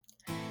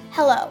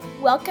Hello,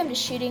 welcome to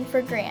Shooting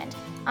for Grand.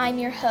 I'm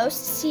your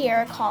host,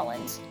 Sierra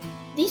Collins.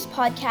 These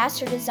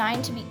podcasts are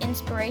designed to be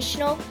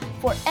inspirational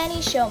for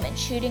any showman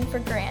shooting for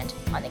grand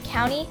on the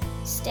county,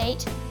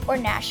 state, or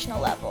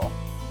national level.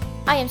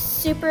 I am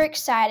super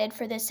excited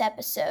for this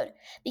episode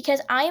because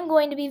I am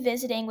going to be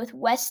visiting with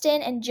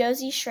Weston and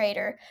Josie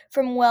Schrader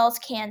from Wells,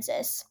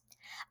 Kansas.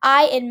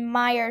 I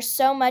admire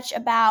so much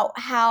about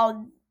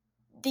how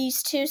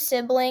these two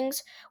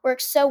siblings work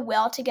so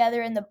well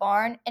together in the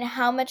barn and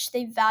how much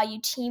they value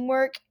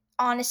teamwork,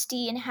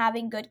 honesty, and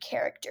having good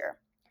character.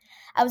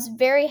 I was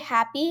very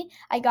happy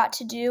I got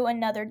to do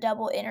another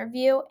double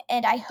interview,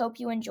 and I hope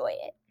you enjoy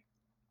it.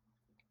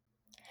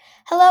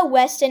 Hello,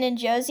 Weston and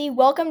Josie.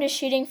 Welcome to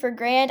Shooting for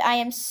Grand. I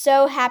am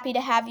so happy to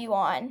have you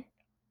on.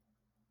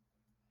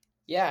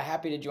 Yeah,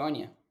 happy to join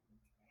you.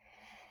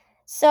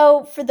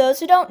 So, for those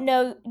who don't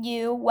know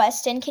you,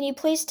 Weston, can you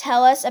please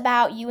tell us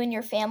about you and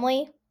your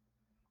family?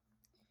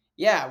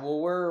 Yeah, well,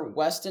 we're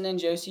Weston and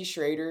Josie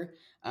Schrader,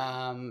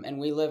 and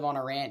we live on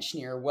a ranch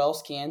near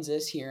Wells,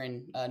 Kansas, here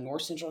in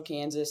north central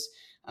Kansas.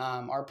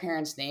 Our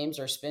parents' names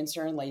are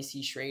Spencer and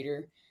Lacey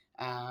Schrader.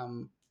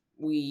 Um,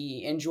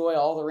 we enjoy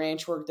all the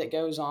ranch work that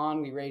goes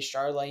on. We raise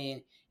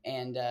Charolais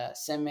and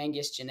Sem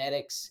Angus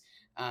genetics,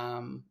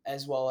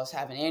 as well as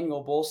have an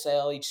annual bull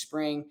sale each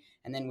spring,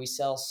 and then we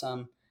sell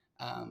some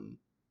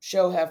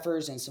show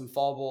heifers and some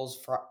fall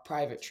bulls for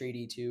private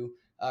treaty to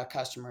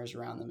customers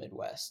around the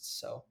Midwest.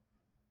 So.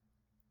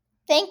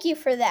 Thank you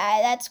for that.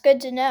 That's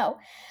good to know.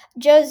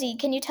 Josie,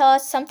 can you tell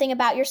us something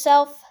about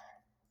yourself?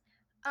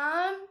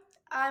 Um,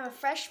 I'm a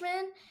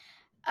freshman.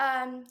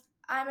 Um,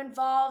 I'm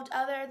involved,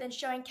 other than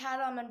showing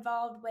cattle, I'm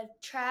involved with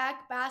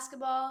track,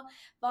 basketball,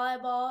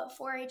 volleyball,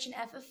 4 H, and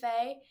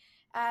FFA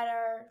at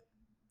our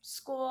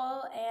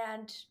school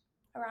and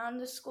around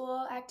the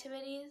school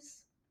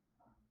activities.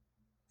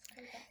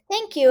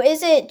 Thank you.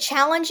 Is it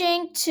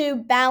challenging to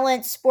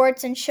balance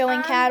sports and showing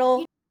You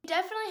cattle?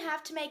 definitely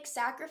have to make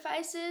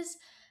sacrifices,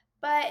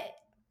 but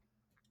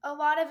a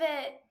lot of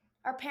it,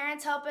 our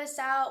parents help us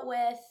out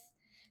with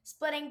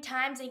splitting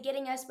times and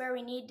getting us where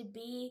we need to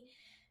be.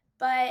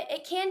 But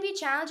it can be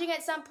challenging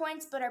at some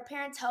points, but our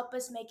parents help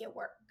us make it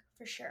work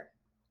for sure.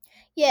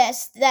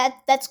 Yes,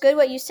 that's good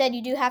what you said.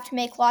 You do have to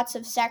make lots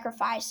of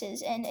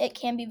sacrifices and it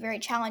can be very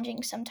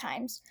challenging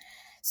sometimes.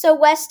 So,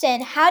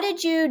 Weston, how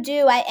did you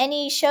do at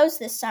any shows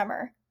this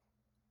summer?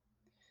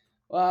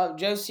 Well,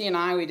 Josie and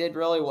I, we did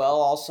really well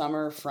all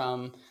summer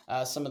from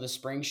some of the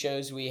spring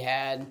shows we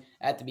had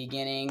at the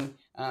beginning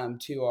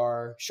to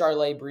our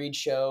Charolais Breed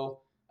Show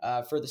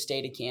for the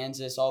state of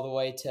Kansas, all the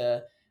way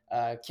to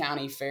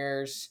county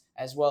fairs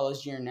as well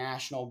as junior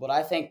national. But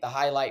I think the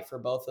highlight for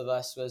both of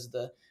us was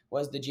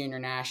the junior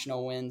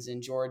national wins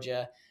in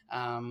Georgia.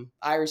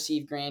 I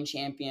received grand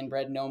champion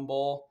bred known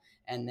bull,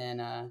 and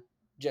then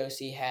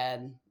Josie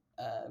had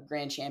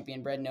grand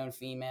champion bred known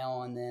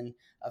female, and then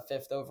a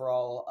fifth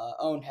overall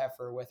owned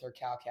heifer with her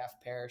cow calf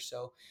pair.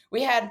 So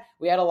we had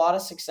a lot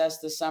of success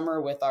this summer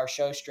with our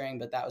show string,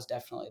 but that was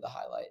definitely the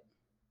highlight.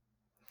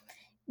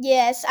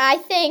 Yes, I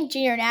think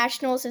Junior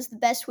Nationals is the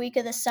best week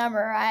of the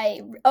summer. I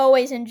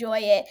always enjoy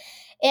it.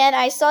 And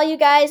I saw you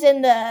guys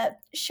in the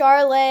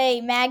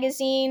Charlotte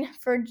magazine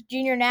for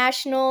Junior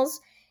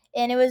Nationals,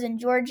 and it was in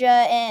Georgia.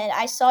 And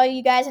I saw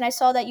you guys, and I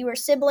saw that you were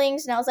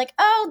siblings, and I was like,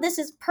 oh, this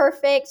is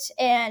perfect.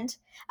 And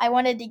I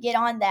wanted to get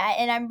on that.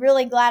 And I'm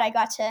really glad I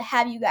got to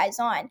have you guys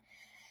on.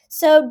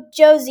 So,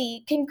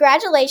 Josie,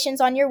 congratulations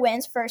on your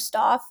wins, first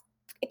off.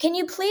 Can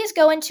you please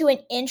go into an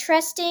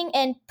interesting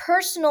and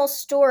personal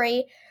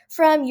story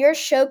from your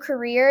show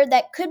career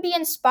that could be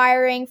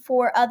inspiring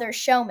for other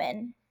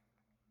showmen?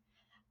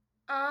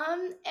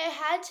 It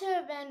had to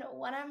have been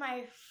one of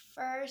my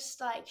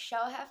first like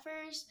show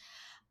heifers.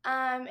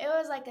 It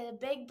was like a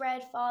big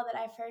bred fall that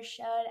I first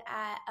showed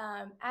at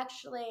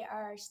actually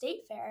our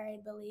state fair, I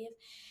believe.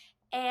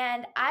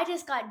 And I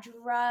just got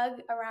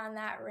drug around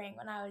that ring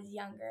when I was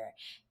younger.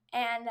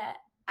 And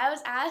I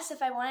was asked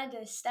if I wanted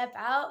to step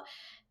out,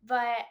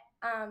 but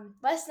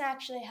Weston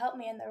actually helped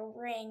me in the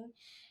ring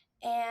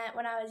and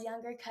when I was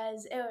younger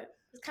because it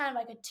was kind of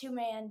like a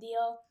two-man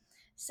deal.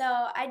 So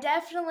I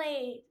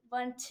definitely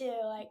want to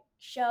like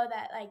show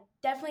that like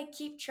definitely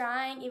keep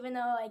trying even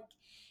though like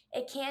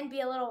it can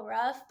be a little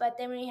rough, but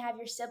then when you have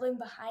your sibling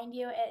behind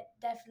you, it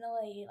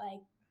definitely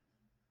like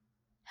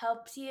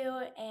helps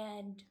you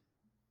and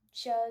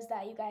shows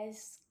that you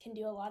guys can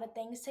do a lot of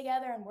things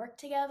together and work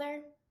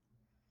together.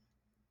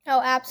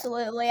 Oh,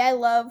 absolutely. I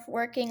love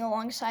working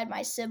alongside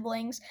my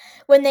siblings.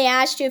 When they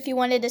asked you if you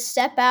wanted to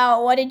step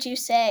out, what did you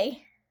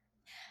say?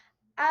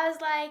 I was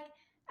like,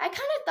 I kind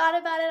of thought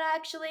about it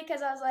actually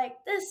because I was like,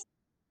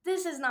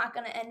 this is not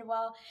going to end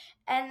well.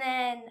 And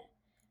then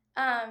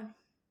um,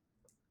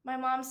 my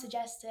mom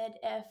suggested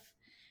if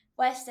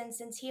Weston,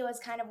 since he was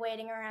kind of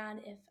waiting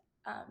around, if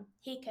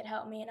he could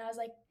help me, and I was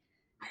like,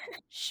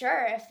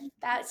 sure, if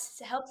that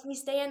helps me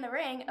stay in the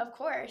ring, of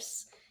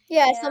course,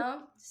 Yeah, you know.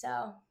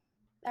 So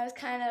I was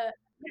kind of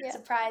yeah.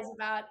 surprised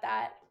about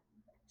that.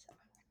 So.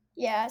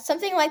 Yeah,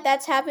 something like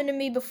that's happened to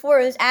me before.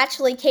 It was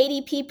actually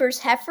Katie Peeper's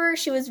heifer.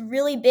 She was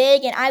really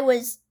big and I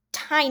was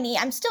tiny.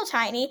 I'm still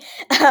tiny.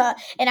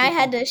 And I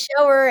had to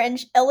show her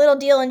and a little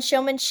deal in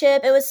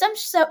showmanship. It was some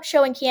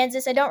show in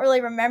Kansas. I don't really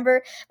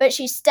remember, but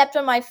she stepped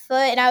on my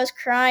foot and I was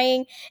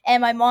crying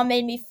and my mom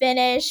made me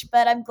finish,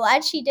 but I'm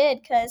glad she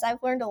did because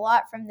I've learned a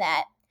lot from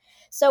that.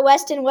 So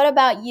Weston, what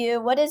about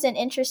you? What is an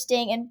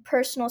interesting and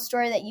personal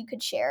story that you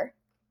could share?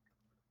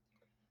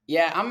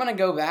 Yeah, I'm gonna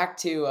go back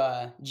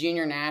to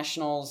junior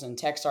nationals and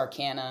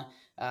Texarkana.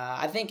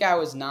 I think I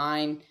was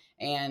 9,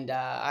 and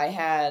I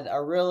had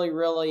a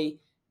really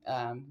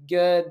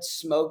good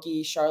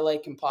smoky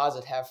Charolais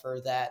composite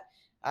heifer that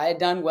I had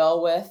done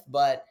well with,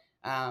 but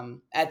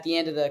at the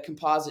end of the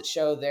composite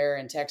show there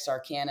in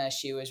Texarkana,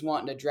 she was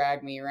wanting to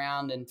drag me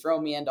around and throw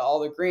me into all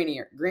the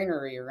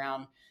greenery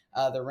around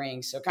the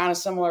ring. So kind of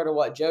similar to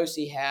what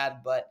Josie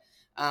had, but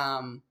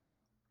and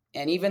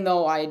even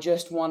though I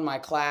just won my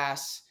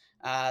class,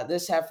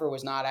 this heifer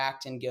was not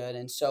acting good.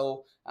 And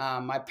so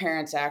my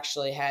parents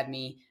actually had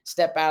me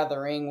step out of the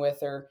ring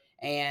with her.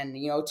 And,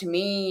 to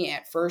me,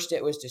 at first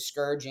it was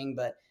discouraging.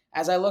 But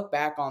as I look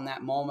back on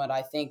that moment,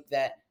 I think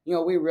that,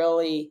 we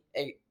really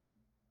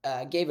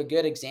gave a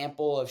good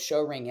example of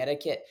show ring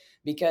etiquette,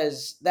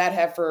 because that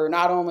heifer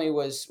not only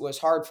was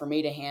hard for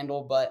me to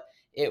handle, but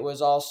it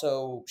was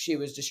also, she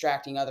was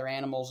distracting other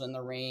animals in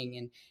the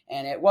ring,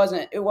 and it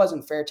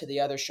wasn't fair to the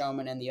other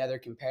showmen and the other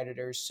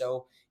competitors.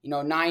 So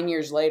 9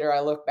 years later, I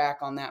look back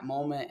on that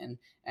moment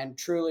and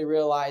truly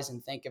realize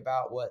and think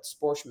about what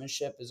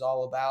sportsmanship is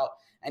all about.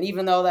 And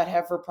even though that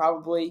heifer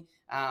probably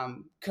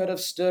could have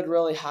stood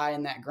really high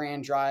in that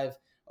grand drive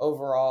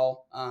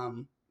overall,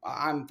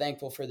 I'm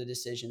thankful for the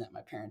decision that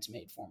my parents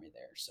made for me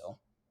there. So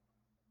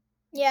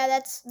Yeah,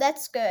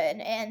 that's good.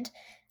 And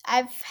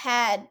I've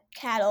had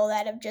cattle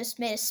that have just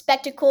made a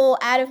spectacle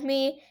out of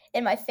me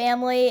and my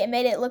family and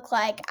made it look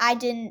like I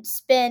didn't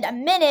spend a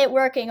minute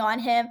working on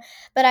him,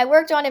 but I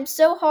worked on him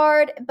so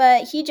hard,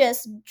 but he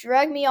just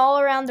drug me all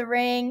around the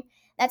ring.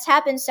 That's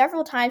happened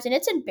several times and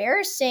it's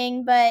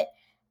embarrassing, but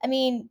I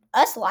mean,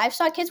 us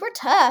livestock kids, we're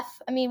tough.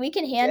 I mean, we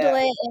can handle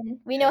yeah, it and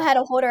we know how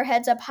to hold our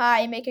heads up high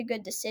and make a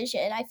good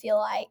decision, I feel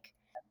like.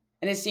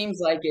 and it seems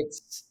like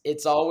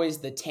it's always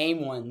the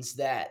tame ones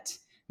that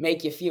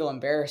make you feel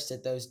embarrassed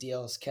at those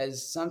deals,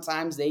 because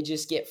sometimes they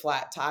just get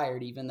flat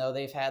tired, even though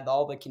they've had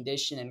all the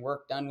condition and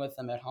work done with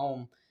them at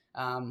home.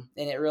 And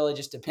it really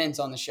just depends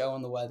on the show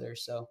and the weather.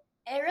 So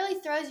It really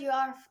throws you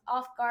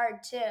off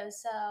guard too.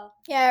 So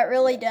Yeah, it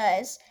really yeah.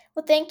 does.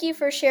 Well, thank you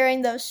for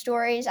sharing those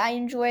stories. I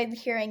enjoyed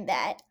hearing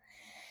that.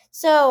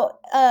 So,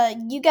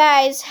 you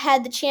guys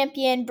had the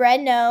champion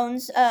bred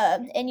knowns,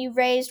 and you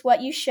raised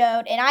what you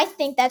showed, and I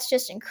think that's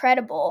just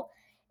incredible.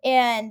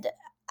 And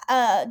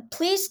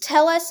please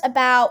tell us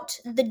about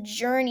the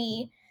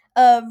journey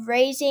of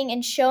raising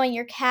and showing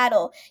your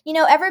cattle.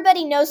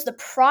 Everybody knows the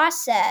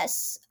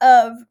process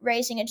of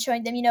raising and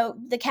showing them.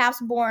 The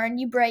calf's born,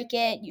 you break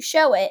it, you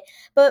show it,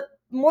 but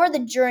more the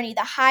journey,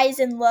 the highs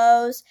and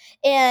lows,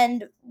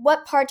 and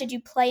what part did you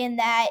play in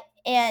that,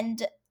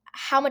 and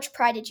how much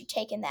pride did you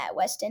take in that,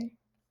 Weston?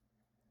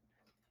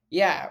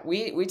 Yeah,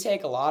 we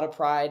take a lot of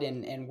pride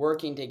in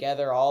working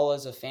together all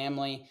as a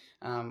family.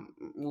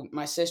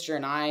 My sister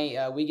and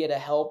I, we get to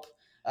help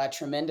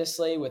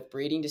tremendously with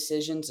breeding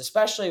decisions,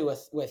 especially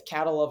with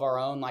cattle of our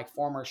own, like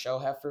former show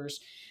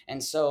heifers.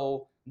 And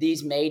so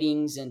these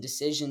matings and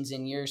decisions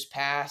in years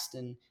past,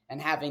 and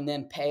having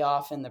them pay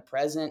off in the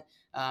present,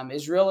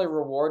 is really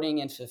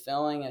rewarding and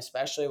fulfilling,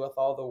 especially with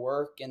all the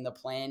work and the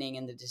planning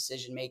and the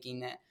decision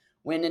making that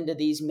went into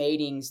these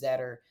matings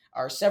that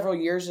are several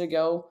years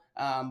ago,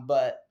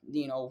 but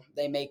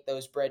they make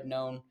those bred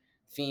known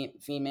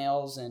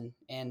females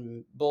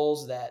and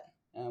bulls that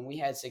we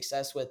had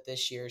success with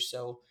this year.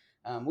 So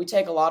we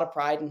take a lot of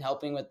pride in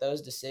helping with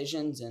those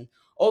decisions and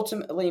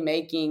ultimately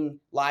making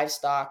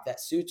livestock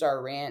that suits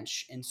our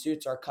ranch and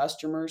suits our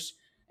customers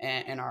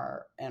and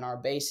our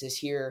bases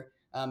here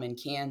in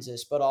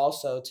Kansas, but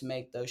also to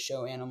make those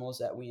show animals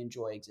that we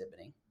enjoy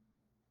exhibiting.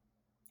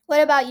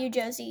 What about you,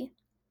 Josie?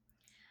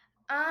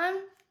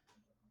 um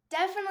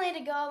definitely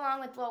to go along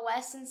with what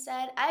Weston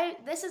said, I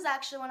this is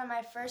actually one of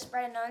my first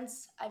bred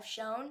knowns I've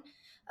shown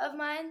of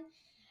mine.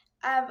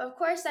 Of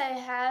course, I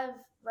have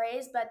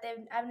raised, but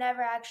I've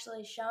never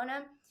actually shown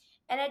them.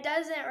 And it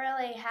doesn't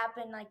really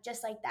happen like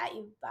just like that.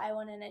 You buy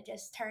one and it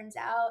just turns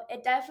out.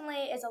 It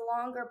definitely is a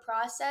longer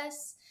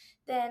process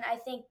than I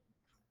think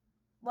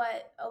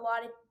what a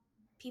lot of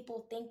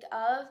people think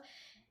of,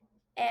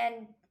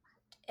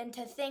 and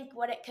to think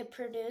what it could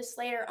produce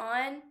later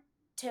on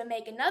to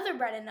make another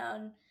bread and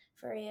known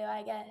for you.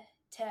 I guess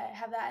to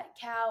have that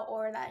cow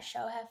or that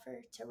show heifer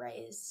to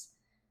raise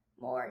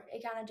more.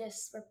 It kind of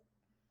just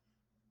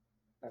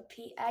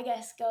repeat, I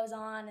guess, goes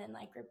on and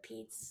like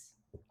repeats.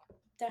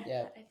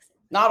 Yeah,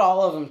 not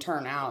all of them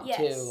turn out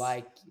too. Yes.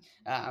 Like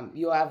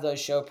you'll have those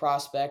show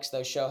prospects,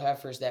 those show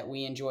heifers that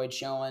we enjoyed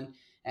showing,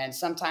 and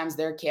sometimes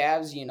their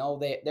calves,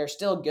 they're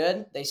still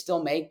good. They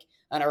still make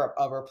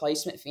a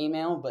replacement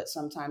female, but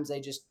sometimes they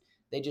just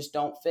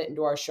don't fit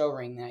into our show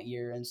ring that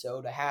year. And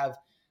so to have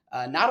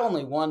not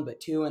only one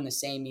but two in the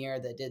same year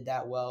that did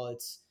that well,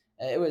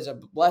 it was a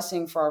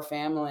blessing for our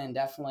family and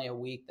definitely a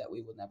week that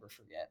we would never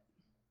forget.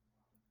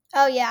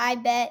 Oh yeah, I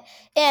bet.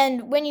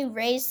 And when you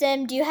raise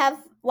them, do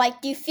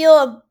you feel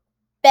a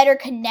better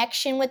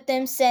connection with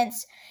them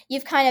since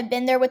you've kind of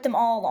been there with them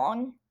all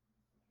along?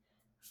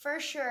 For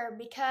sure,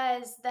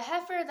 because the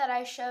heifer that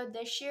I showed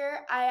this year,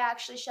 I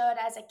actually showed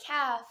as a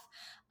calf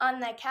on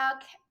the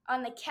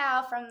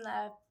cow from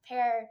the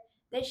pair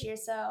this year.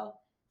 So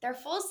they're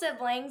full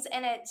siblings,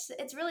 and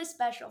it's really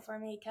special for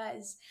me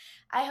because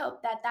I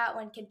hope that that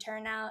one could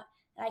turn out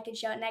and I could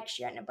show it next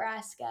year at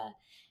Nebraska.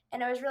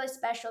 And it was really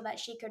special that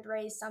she could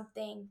raise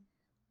something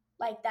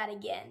like that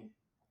again.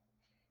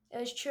 It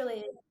was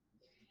truly.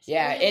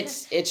 Yeah,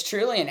 it's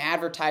truly an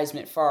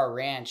advertisement for our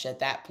ranch at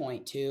that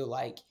point too.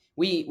 Like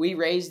we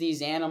raise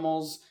these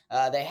animals,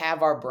 they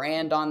have our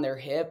brand on their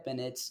hip, and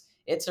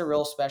it's a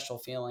real special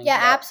feeling. Yeah,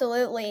 But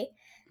absolutely.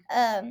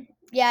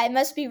 Yeah, it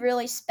must be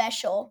really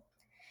special.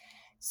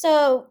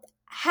 So,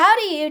 how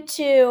do you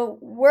two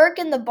work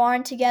in the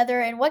barn together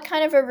and what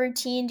kind of a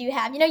routine do you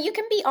have? You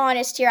can be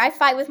honest here. I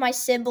fight with my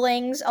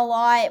siblings a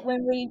lot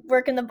when we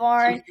work in the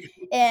barn,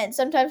 and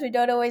sometimes we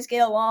don't always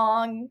get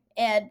along,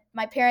 and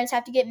my parents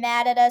have to get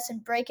mad at us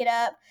and break it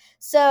up.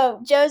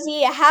 So,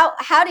 Josie,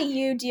 how do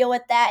you deal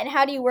with that and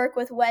how do you work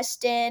with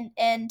Weston?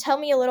 And tell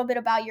me a little bit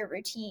about your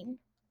routine.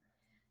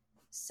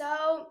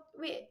 So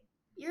we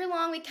year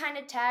long we kind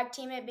of tag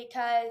team it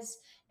because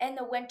in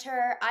the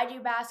winter I do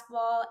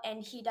basketball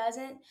and he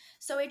doesn't.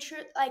 So we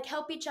like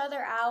help each other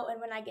out, and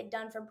when I get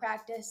done from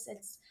practice,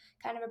 it's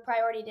kind of a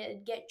priority to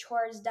get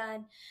chores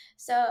done.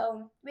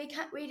 So we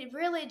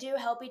really do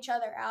help each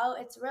other out.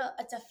 It's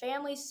a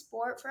family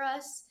sport for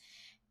us,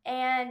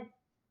 and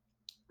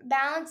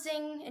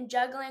balancing and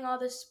juggling all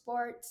the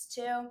sports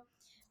too.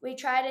 We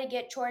try to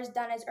get chores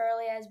done as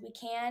early as we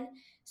can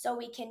so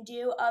we can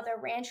do other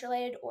ranch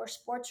related or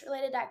sports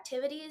related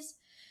activities.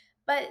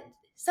 But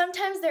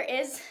sometimes there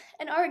is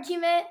an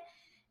argument,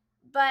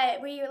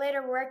 but we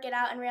later work it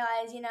out and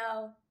realize,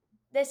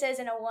 this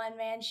isn't a one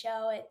man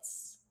show,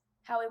 it's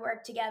how we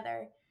work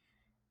together.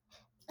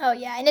 Oh,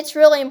 yeah, and it's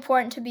really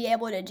important to be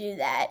able to do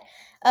that.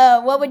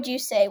 What would you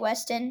say,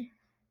 Weston?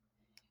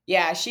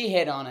 yeah, she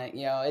hit on it.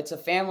 It's a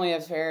family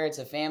affair. It's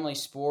a family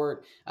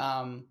sport.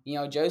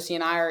 Josie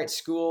and I are at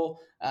school,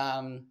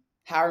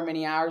 however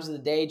many hours of the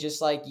day,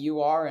 just like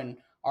you are, and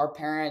our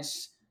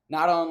parents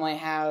not only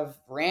have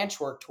ranch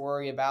work to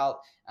worry about,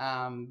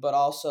 but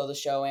also the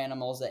show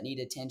animals that need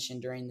attention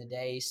during the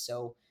day.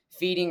 So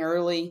feeding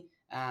early,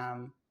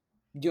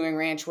 doing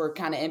ranch work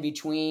kind of in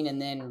between,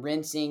 and then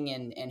rinsing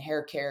and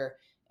hair care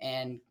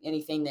and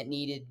anything that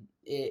needed,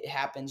 it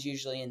happens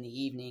usually in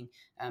the evening,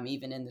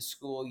 even in the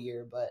school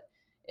year. But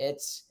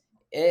it's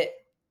it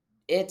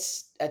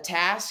it's a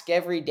task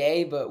every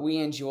day, but we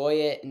enjoy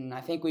it, and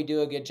I think we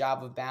do a good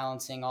job of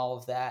balancing all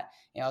of that.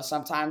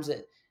 Sometimes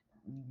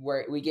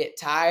where we get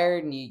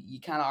tired and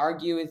you kind of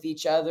argue with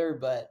each other,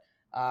 but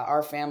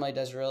our family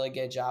does a really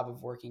good job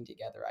of working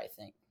together, I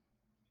think.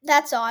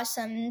 That's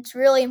awesome. It's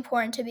really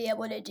important to be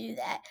able to do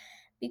that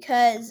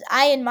because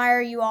I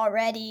admire you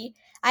already.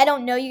 I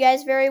don't know you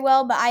guys very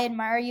well, but I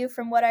admire you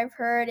from what I've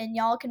heard, and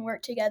y'all can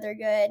work together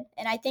good.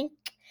 And I think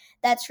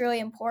that's really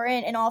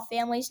important, and all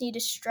families need to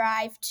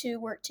strive to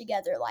work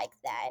together like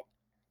that.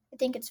 I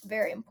think it's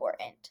very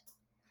important.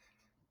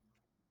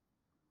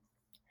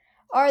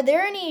 Are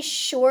there any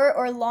short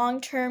or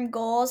long term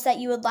goals that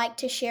you would like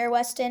to share,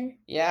 Weston?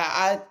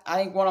 Yeah, I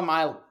think one of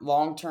my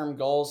long term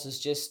goals is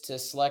just to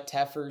select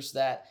heifers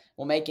that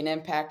will make an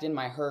impact in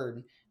my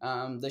herd.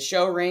 The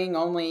show ring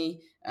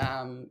only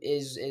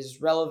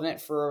is relevant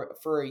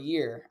for a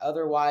year.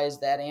 Otherwise,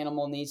 that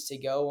animal needs to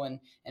go and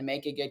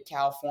make a good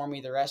cow for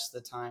me the rest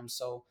of the time.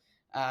 So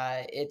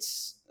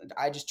it's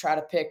I just try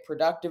to pick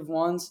productive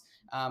ones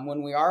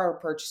when we are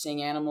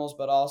purchasing animals,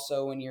 but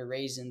also when you're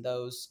raising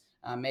those,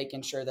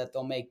 making sure that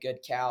they'll make good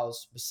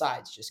cows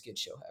besides just good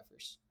show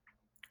heifers.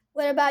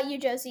 What about you,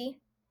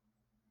 Josie?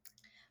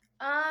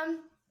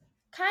 Um,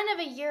 Kind of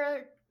a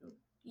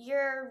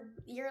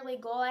yearly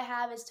goal I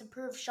have is to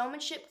prove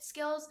showmanship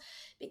skills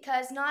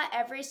because not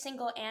every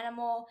single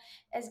animal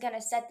is going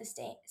to set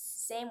the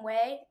same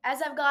way.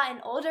 As I've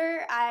gotten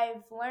older,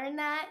 I've learned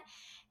that,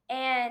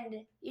 and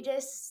you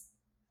just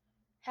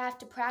have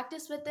to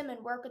practice with them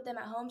and work with them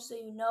at home so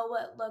you know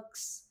what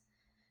looks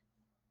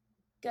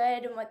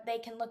good and what they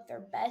can look their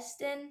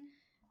best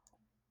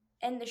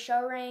in the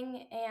show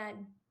ring.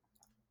 And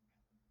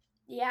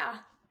yeah,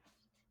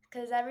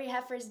 because every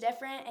heifer is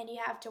different and you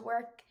have to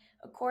work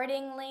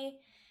accordingly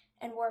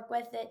and work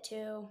with it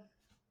to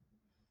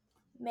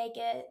make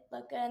it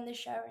look good in the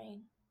show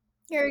ring.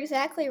 You're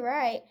exactly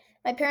right.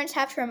 My parents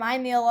have to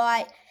remind me a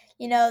lot,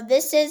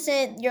 this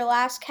isn't your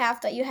last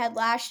calf that you had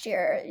last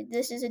year.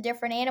 This is a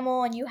different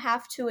animal, and you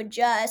have to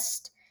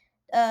adjust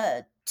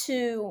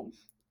to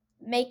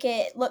make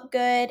it look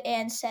good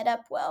and set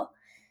up well.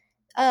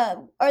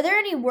 Are there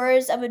any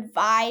words of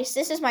advice?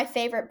 This is my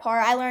favorite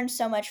part. I learned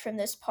so much from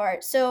this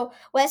part. So,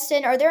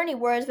 Weston, are there any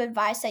words of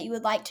advice that you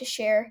would like to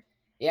share?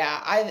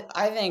 Yeah,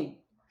 I think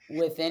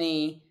with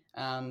any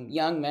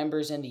young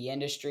members in the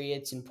industry,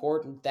 it's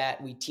important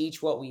that we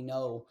teach what we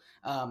know,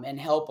 and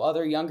help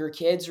other younger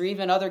kids or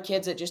even other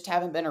kids that just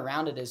haven't been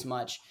around it as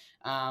much.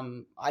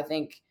 I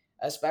think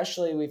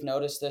especially we've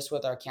noticed this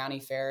with our county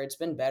fair. It's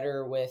been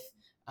better with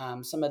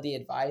some of the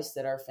advice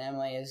that our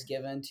family has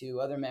given to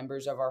other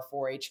members of our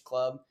 4-H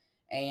club.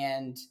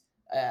 And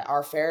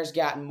our fair's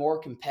gotten more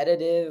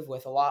competitive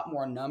with a lot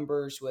more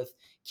numbers, with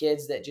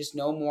kids that just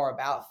know more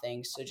about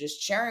things. So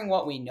just sharing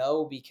what we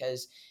know,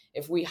 because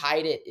if we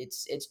hide it,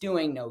 it's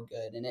doing no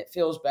good. And it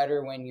feels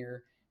better when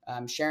you're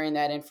sharing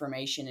that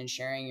information and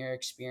sharing your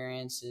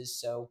experiences.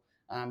 So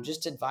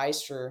just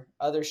advice for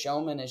other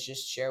showmen is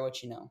just share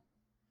what you know.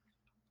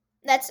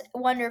 That's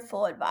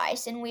wonderful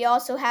advice. And we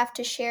also have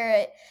to share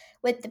it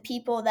with the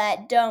people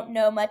that don't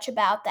know much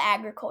about the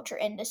agriculture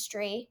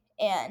industry.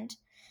 And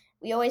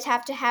we always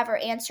have to have our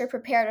answer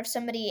prepared if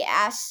somebody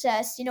asks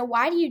us,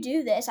 why do you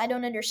do this? I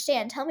don't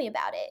understand. Tell me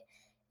about it.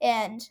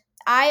 And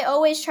I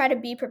always try to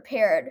be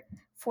prepared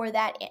for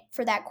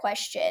that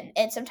question.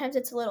 And sometimes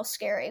it's a little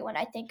scary when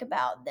I think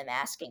about them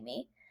asking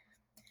me.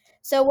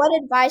 So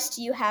what advice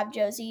do you have,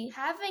 Josie?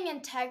 Having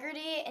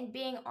integrity and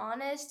being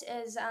honest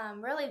is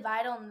really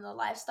vital in the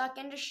livestock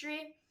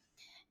industry.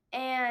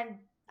 And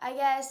I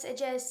guess it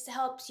just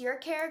helps your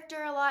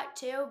character a lot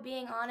too,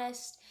 being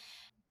honest.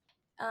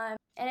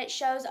 And it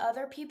shows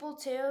other people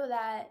too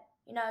that,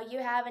 you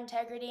have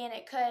integrity, and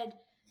it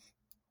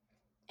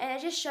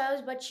just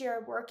shows what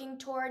you're working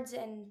towards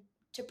and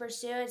to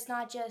pursue. It's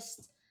not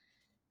just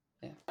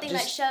something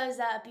that shows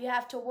up. You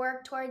have to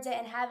work towards it,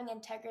 and having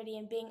integrity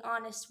and being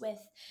honest with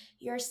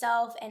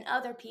yourself and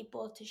other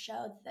people to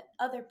show that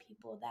other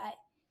people that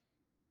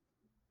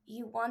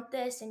you want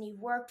this and you've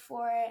worked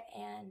for it,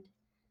 and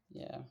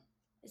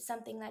it's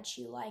something that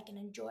you like and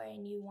enjoy,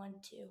 and you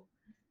want to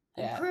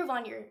improve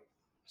on your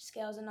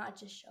skills and not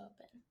just show up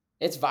in.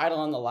 It's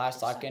vital in the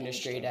livestock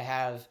industry to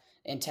have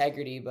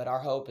integrity, but our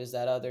hope is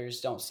that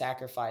others don't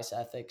sacrifice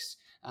ethics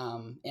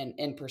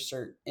in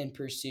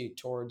pursuit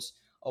towards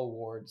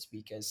awards,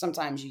 because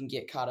sometimes you can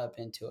get caught up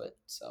into it.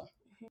 So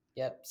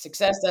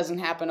success doesn't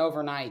happen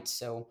overnight.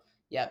 So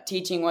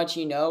teaching what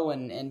you know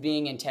and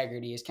being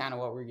integrity is kind of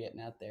what we're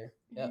getting at there.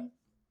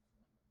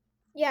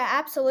 Yeah,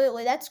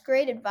 absolutely. That's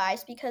great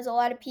advice, because a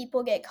lot of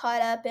people get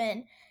caught up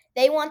in,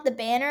 they want the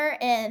banner,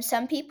 and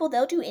some people,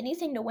 they'll do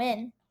anything to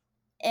win.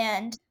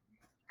 And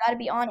got to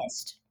be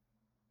honest.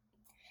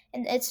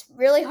 And it's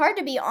really hard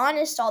to be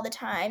honest all the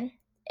time.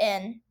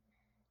 And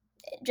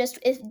just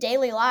in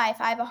daily life,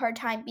 I have a hard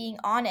time being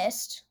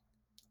honest.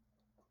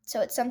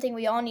 So it's something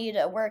we all need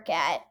to work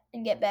at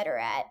and get better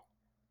at.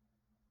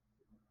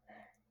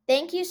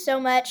 Thank you so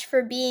much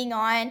for being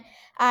on.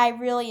 I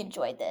really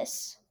enjoyed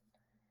this.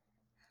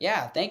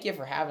 Yeah, thank you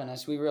for having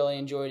us. We really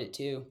enjoyed it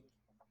too.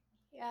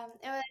 Yeah,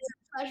 it was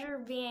a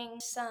pleasure being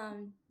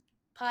some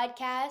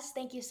podcast.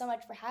 Thank you so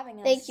much for having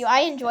us. Thank you.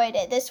 I enjoyed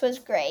it. This was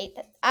great.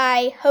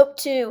 I hope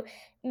to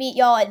meet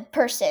y'all in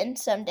person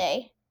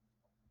someday.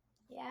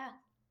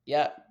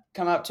 Yeah.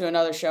 Come up to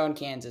another show in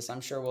Kansas. I'm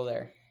sure we'll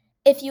there.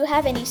 If you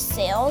have any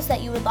sales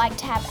that you would like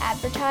to have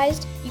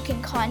advertised, you can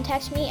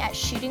contact me at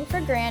Shooting for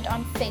Grand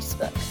on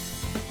Facebook.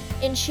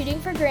 And Shooting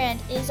for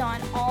Grand is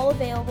on all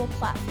available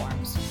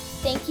platforms.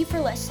 Thank you for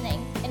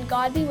listening, and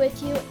God be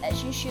with you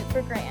as you shoot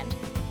for grand.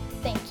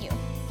 Thank you.